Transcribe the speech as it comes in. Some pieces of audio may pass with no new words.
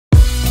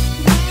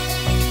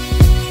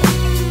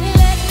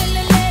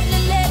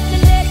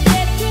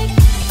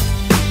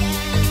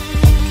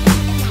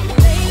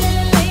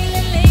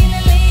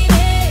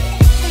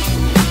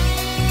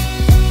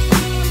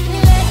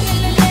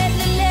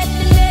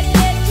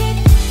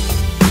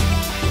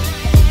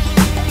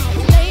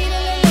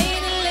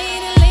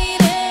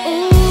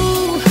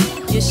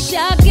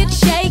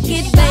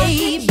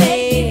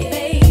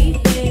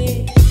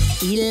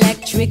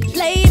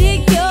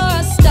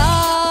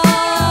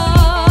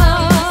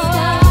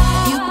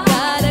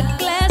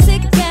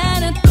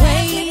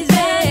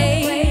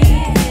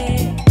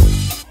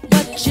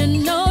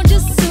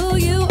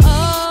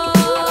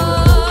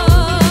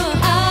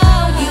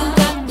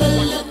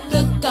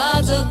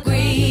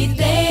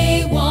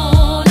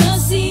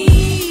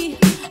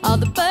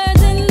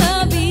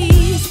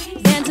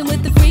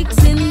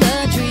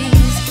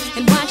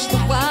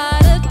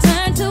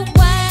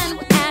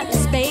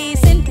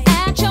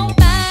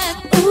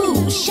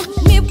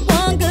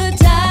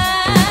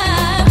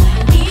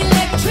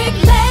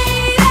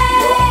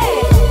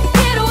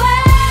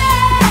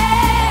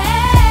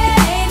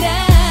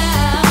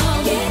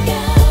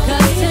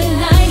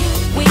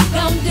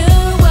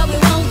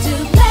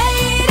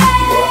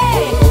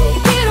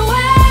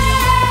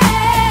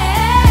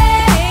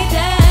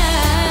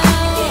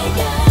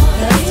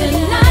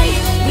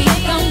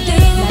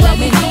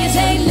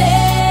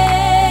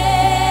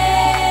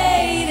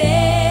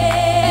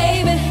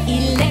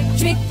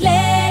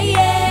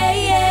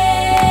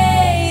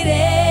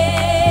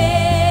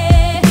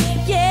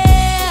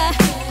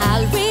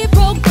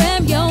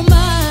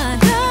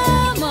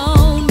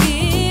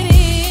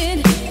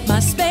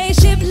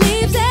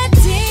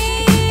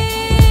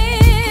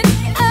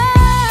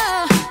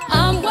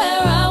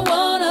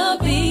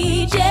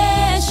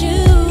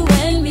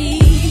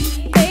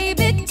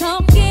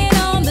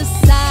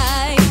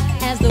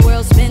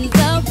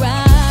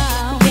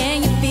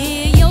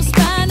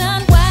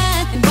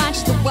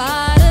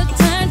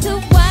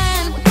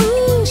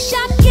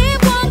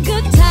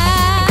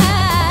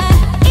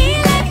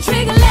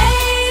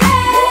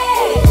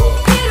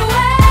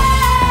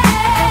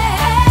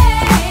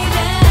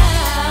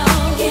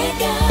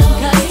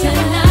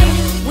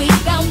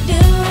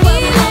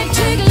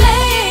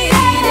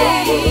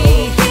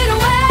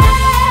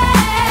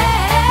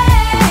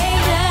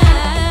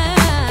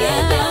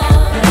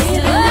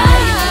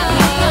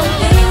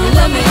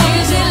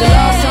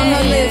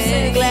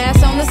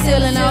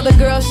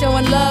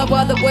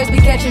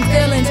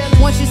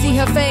once you see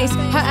her face,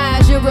 her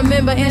eyes you'll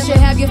remember, and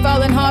she'll have you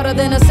falling harder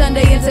than a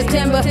Sunday in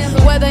September.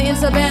 Whether in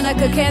Savannah,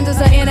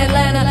 Kansas, or in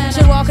Atlanta,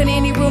 she'll walk in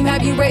any room,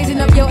 have you raising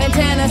up your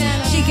antennas.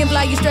 She can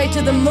fly you straight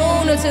to the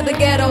moon or to the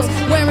ghettos,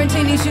 wearing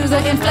teeny shoes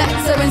or in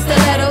flats or in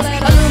stilettos,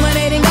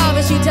 illuminating all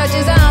that she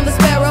touches. I'm the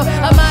sparrow,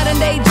 a modern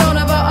day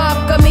Joan of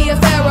Arc, or Mia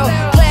Farrow.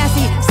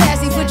 Classy,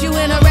 sassy, put you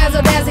in a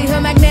razzle-dazzle.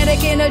 Her magnetic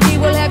energy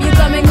will have you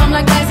coming home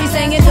like Lassie,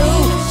 singing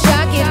ooh,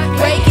 shock it,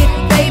 break it,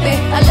 baby.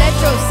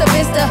 Electro,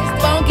 Savista,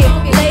 funk it,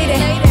 lady.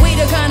 We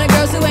the kind of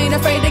girls who ain't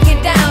afraid to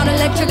get down.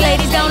 Electric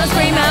ladies gonna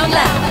scream out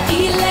loud.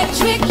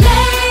 Electric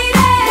lady.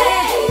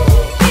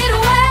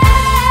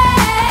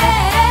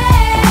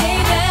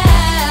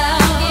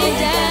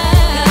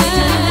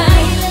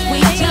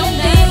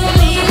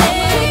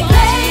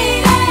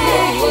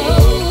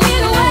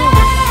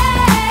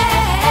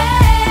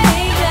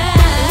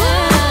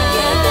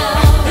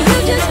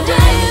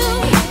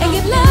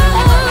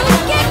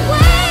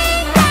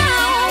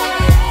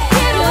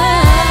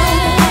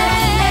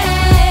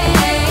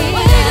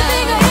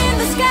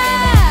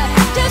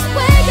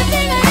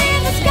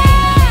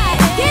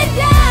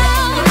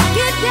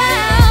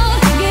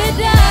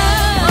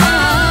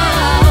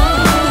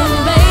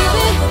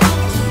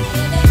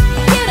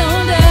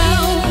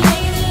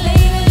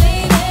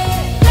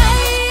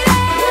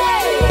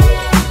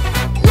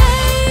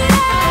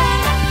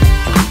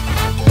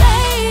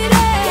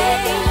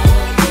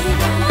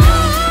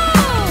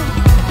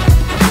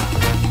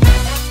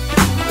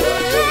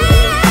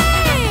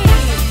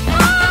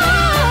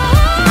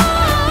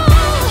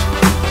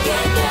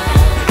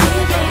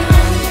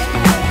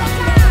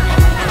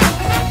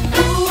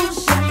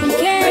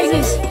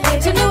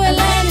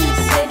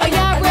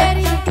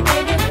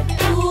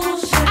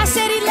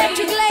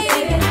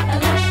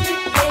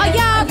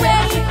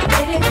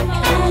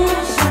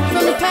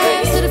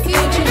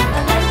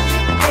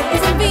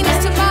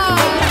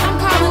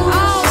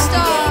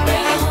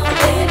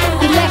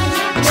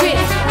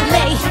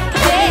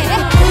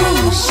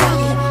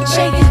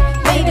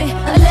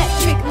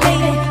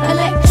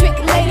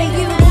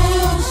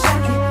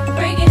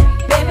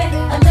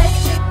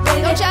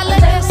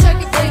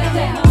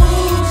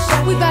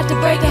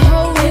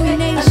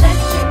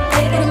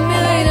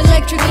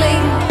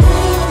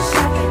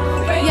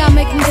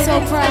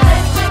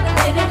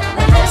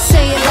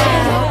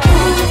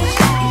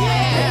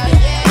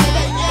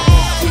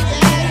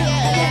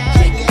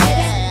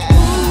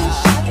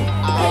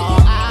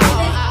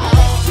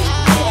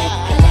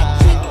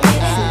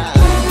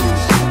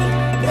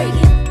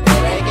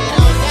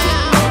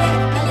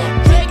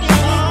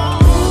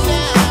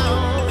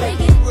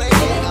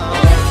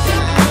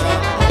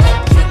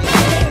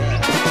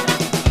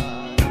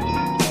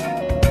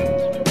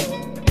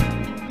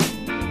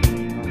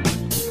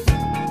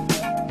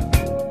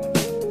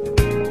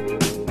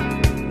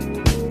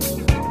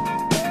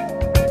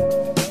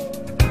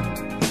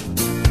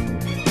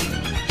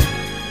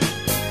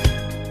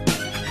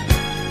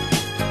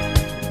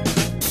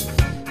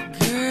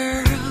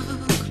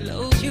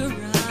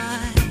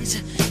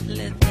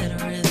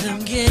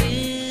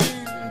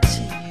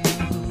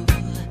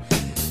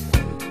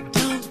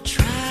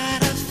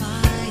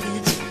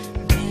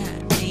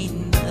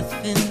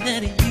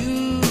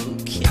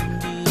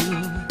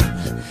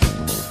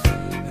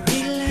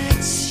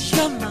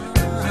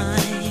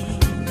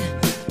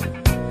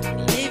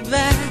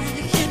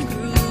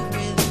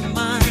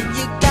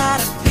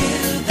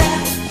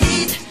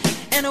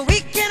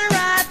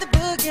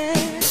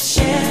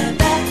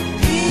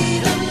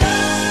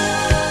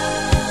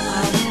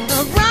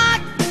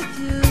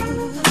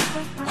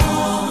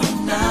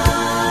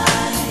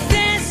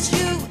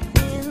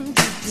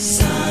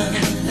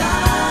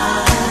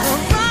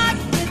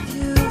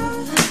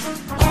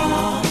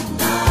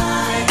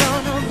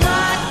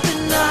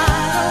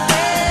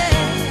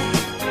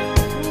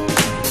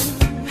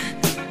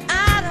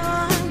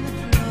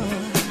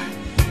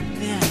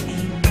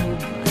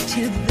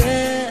 To the